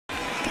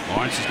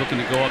Lawrence is looking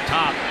to go up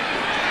top.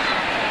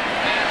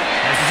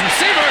 As his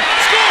receiver,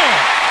 score!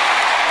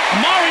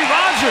 Amari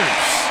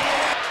Rogers.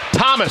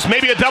 Thomas,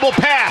 maybe a double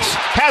pass.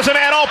 Has a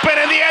man open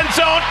in the end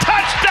zone.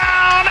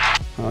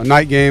 Touchdown!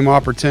 Night game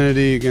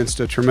opportunity against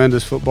a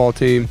tremendous football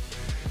team.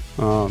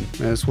 And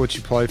it's what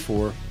you play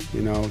for,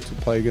 you know, to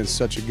play against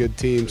such a good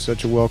team,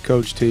 such a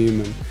well-coached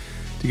team, and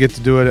to get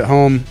to do it at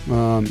home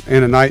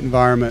in a night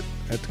environment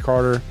at the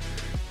Carter.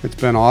 It's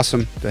been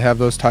awesome to have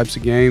those types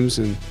of games,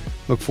 and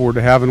look forward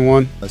to having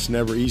one. It's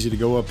never easy to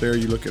go up there.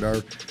 You look at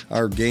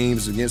our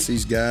games against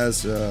these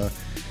guys, you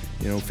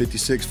know,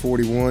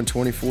 56-41,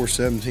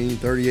 24-17,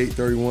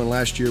 38-31.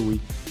 Last year we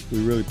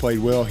really played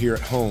well here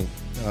at home,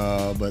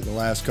 but the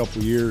last couple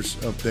of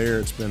years up there,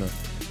 it's been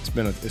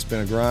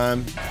a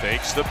grind.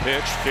 Fakes the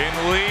pitch,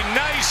 Finley,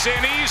 nice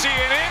and easy,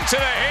 and into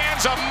the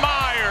hands of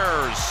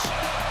Myers.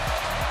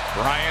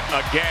 Bryant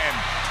again.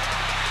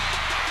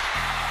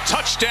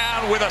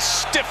 Touchdown with a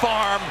stiff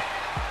arm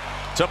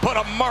to put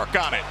a mark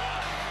on it.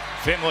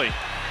 Finley,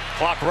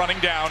 clock running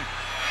down.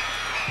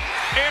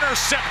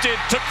 Intercepted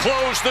to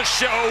close the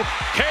show.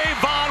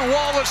 Kayvon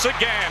Wallace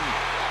again.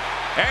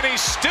 And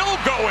he's still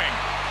going.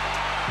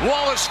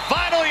 Wallace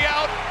finally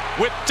out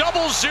with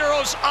double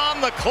zeros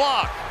on the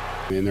clock.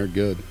 I mean, they're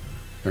good.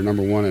 They're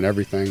number one in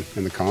everything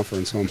in the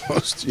conference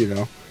almost, you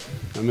know.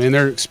 I mean,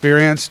 they're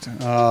experienced.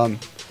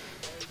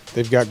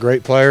 They've got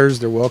great players.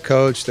 They're well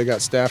coached. They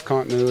got staff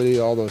continuity,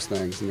 all those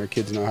things, and their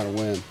kids know how to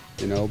win,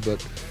 you know.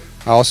 But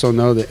I also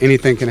know that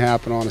anything can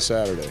happen on a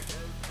Saturday,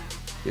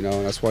 you know,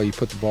 and that's why you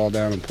put the ball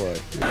down and play.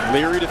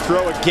 Leary to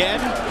throw again,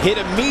 hit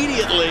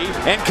immediately,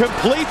 and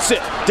completes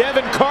it.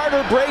 Devin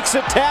Carter breaks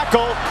a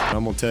tackle.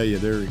 I'm going to tell you,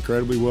 they're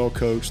incredibly well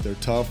coached. They're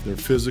tough. They're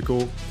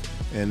physical.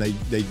 And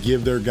they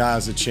give their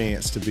guys a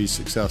chance to be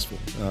successful.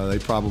 They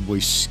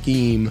probably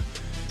scheme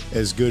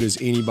as good as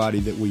anybody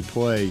that we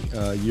play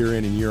year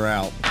in and year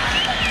out. Double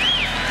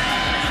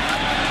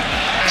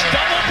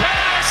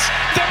pass,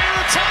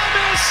 Thayer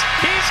Thomas,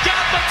 he's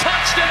got the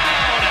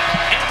touchdown.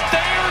 And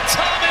Thayer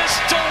Thomas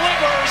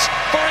delivers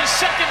for his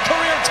second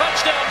career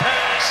touchdown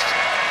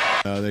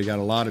pass. They got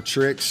a lot of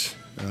tricks.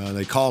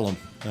 They call them.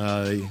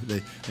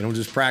 They don't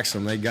just practice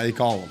them, they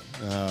call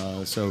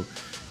them. So,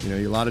 you know,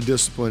 a lot of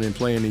discipline in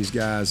playing these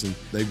guys, and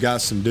they've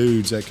got some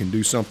dudes that can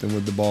do something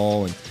with the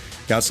ball, and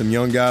got some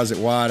young guys at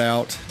wide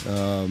out,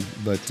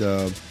 but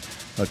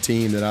a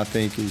team that I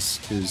think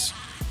is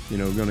you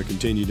know, going to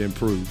continue to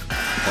improve.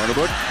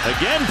 Barnabrook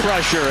again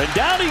pressure, and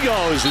down he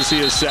goes as he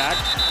is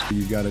sacked.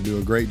 You've got to do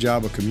a great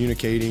job of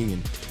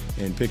communicating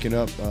and picking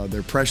up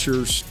their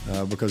pressures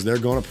because they're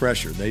going to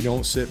pressure. They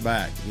don't sit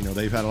back. You know,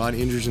 they've had a lot of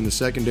injuries in the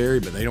secondary,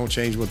 but they don't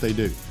change what they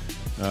do.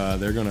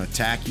 They're going to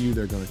attack you.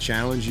 They're going to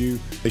challenge you.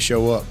 They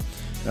show up,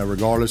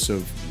 regardless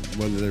of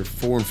whether they're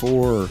 4-4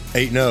 or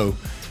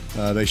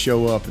 8-0. They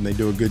show up and they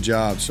do a good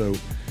job. So,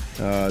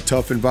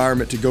 tough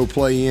environment to go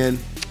play in.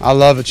 I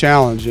love a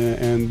challenge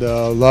and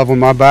love when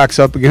my back's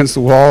up against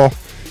the wall.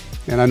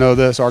 And I know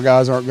this: our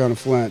guys aren't going to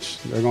flinch.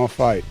 They're going to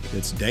fight.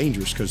 It's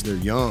dangerous because they're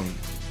young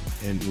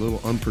and a little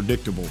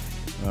unpredictable.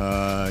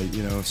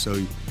 You know, so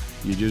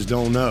you just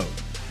don't know.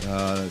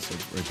 So,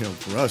 you know,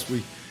 for us,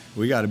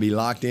 we got to be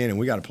locked in and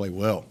we got to play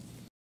well.